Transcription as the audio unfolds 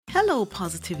Hello,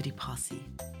 Positivity Posse.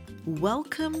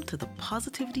 Welcome to the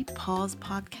Positivity Pause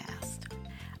podcast.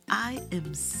 I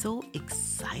am so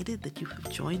excited that you have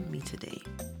joined me today.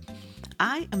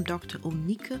 I am Dr.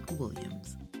 Onika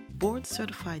Williams,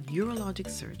 board-certified urologic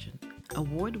surgeon,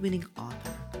 award-winning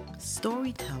author,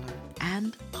 storyteller,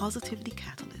 and positivity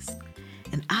catalyst,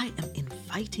 and I am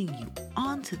inviting you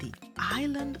onto the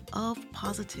island of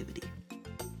positivity.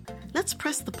 Let's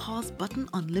press the pause button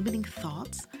on limiting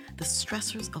thoughts, the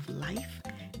stressors of life,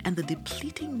 and the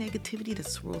depleting negativity that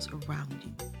swirls around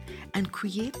you, and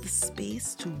create the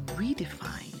space to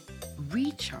redefine,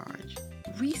 recharge,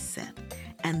 reset,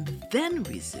 and then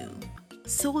resume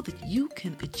so that you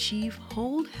can achieve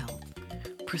whole health,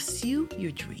 pursue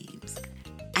your dreams,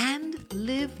 and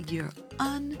live your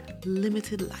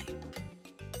unlimited life.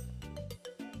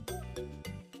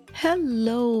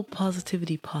 Hello,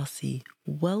 Positivity Posse.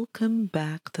 Welcome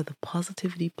back to the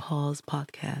Positivity Pause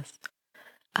podcast.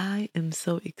 I am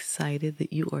so excited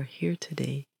that you are here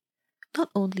today, not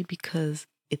only because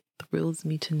it thrills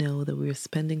me to know that we're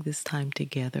spending this time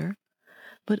together,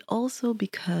 but also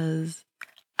because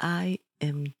I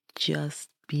am just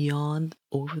beyond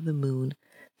over the moon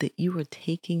that you are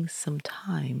taking some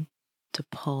time to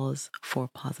pause for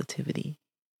positivity.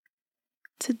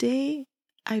 Today,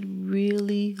 I'd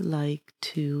really like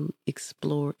to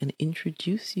explore and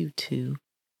introduce you to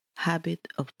habit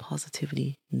of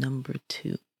positivity number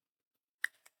 2.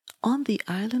 On the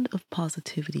island of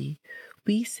positivity,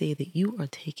 we say that you are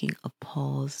taking a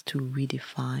pause to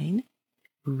redefine,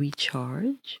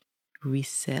 recharge,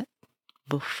 reset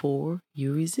before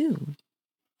you resume.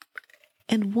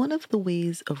 And one of the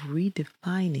ways of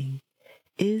redefining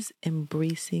is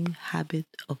embracing habit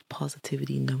of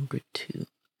positivity number 2.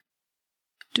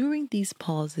 During these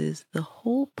pauses, the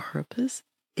whole purpose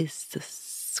is to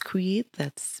create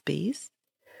that space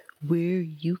where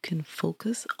you can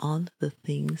focus on the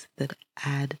things that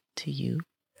add to you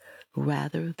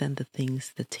rather than the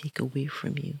things that take away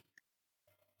from you.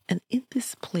 And in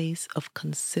this place of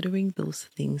considering those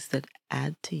things that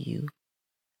add to you,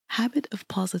 habit of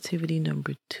positivity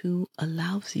number 2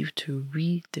 allows you to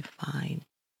redefine.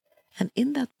 And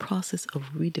in that process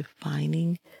of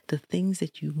redefining, the things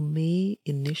that you may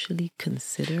initially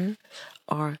consider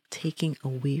are taking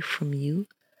away from you,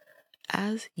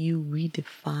 as you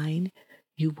redefine,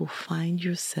 you will find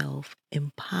yourself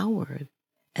empowered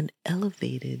and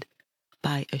elevated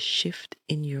by a shift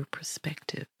in your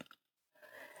perspective.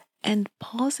 And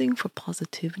pausing for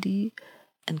positivity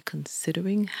and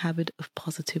considering habit of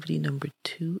positivity number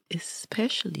 2,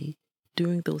 especially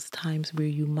during those times where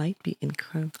you might be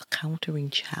encountering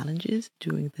challenges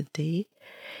during the day,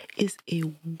 is a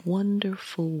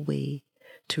wonderful way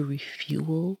to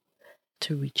refuel,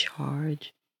 to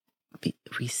recharge,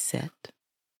 reset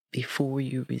before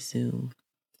you resume.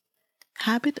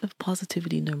 Habit of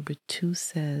positivity number 2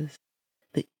 says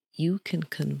that you can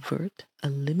convert a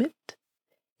limit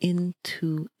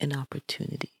into an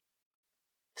opportunity.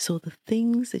 So the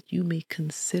things that you may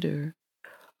consider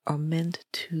are meant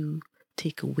to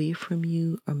take away from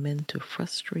you, are meant to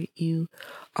frustrate you,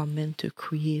 are meant to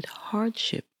create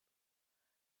hardship.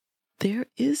 There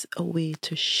is a way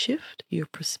to shift your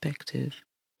perspective,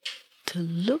 to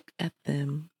look at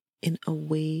them in a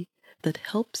way that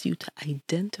helps you to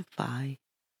identify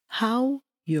how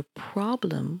your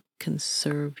problem can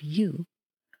serve you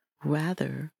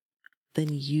rather than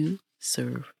you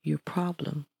serve your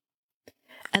problem.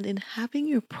 And in having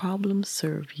your problem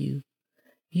serve you,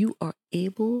 you are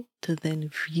able to then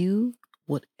view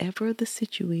whatever the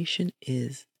situation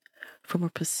is from a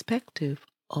perspective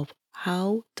of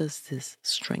how does this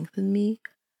strengthen me?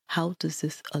 How does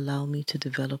this allow me to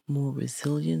develop more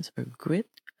resilience or grit?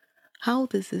 How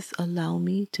does this allow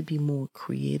me to be more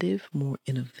creative, more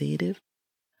innovative?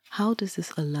 How does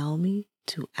this allow me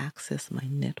to access my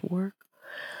network?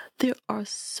 There are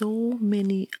so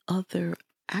many other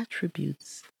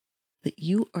attributes that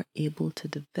you are able to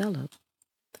develop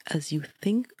as you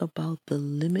think about the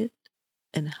limit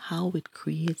and how it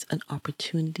creates an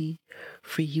opportunity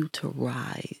for you to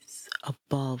rise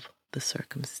above the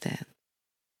circumstance.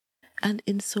 And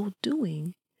in so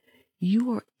doing,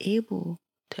 you are able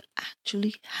to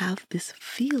actually have this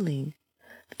feeling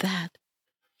that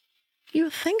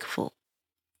you're thankful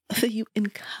that you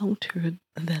encountered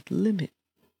that limit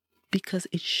because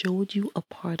it showed you a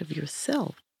part of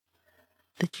yourself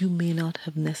that you may not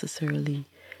have necessarily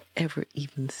ever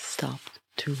even stopped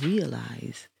to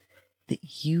realize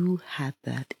that you had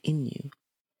that in you.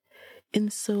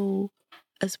 And so,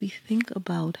 as we think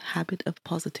about habit of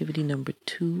positivity number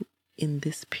 2 in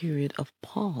this period of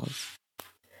pause,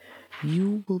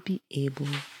 you will be able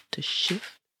to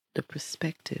shift the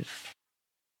perspective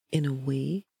in a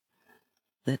way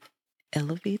that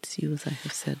elevates you, as I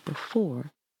have said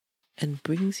before, and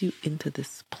brings you into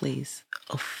this place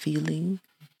of feeling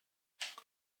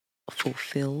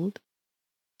fulfilled,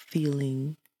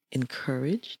 feeling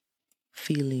encouraged,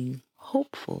 feeling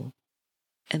hopeful,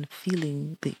 and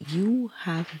feeling that you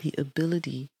have the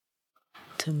ability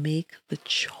to make the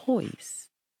choice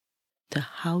to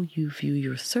how you view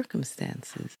your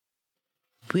circumstances,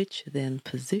 which then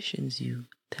positions you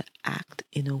to act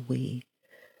in a way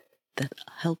that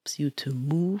helps you to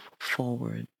move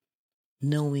forward,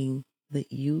 knowing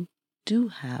that you do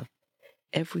have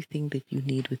everything that you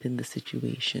need within the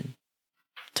situation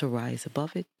to rise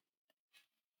above it,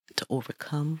 to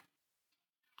overcome,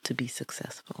 to be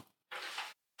successful.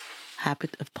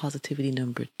 Habit of positivity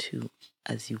number 2.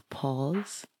 As you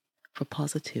pause for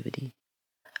positivity,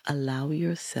 allow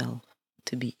yourself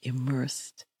to be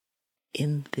immersed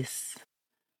in this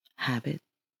habit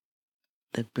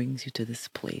that brings you to this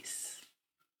place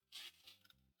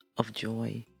of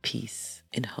joy, peace,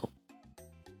 and hope.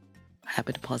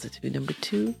 Habit of positivity number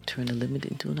 2, turn a limit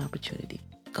into an opportunity.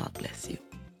 God bless you.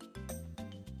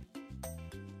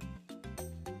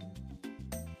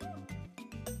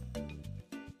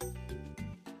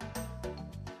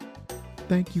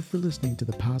 Thank you for listening to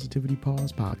the Positivity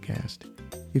Pause podcast.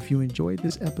 If you enjoyed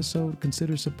this episode,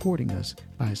 consider supporting us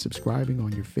by subscribing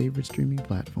on your favorite streaming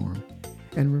platform.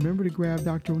 And remember to grab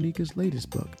Dr. Onika's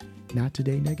latest book, Not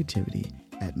Today Negativity,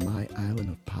 at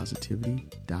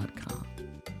myislandofpositivity.com.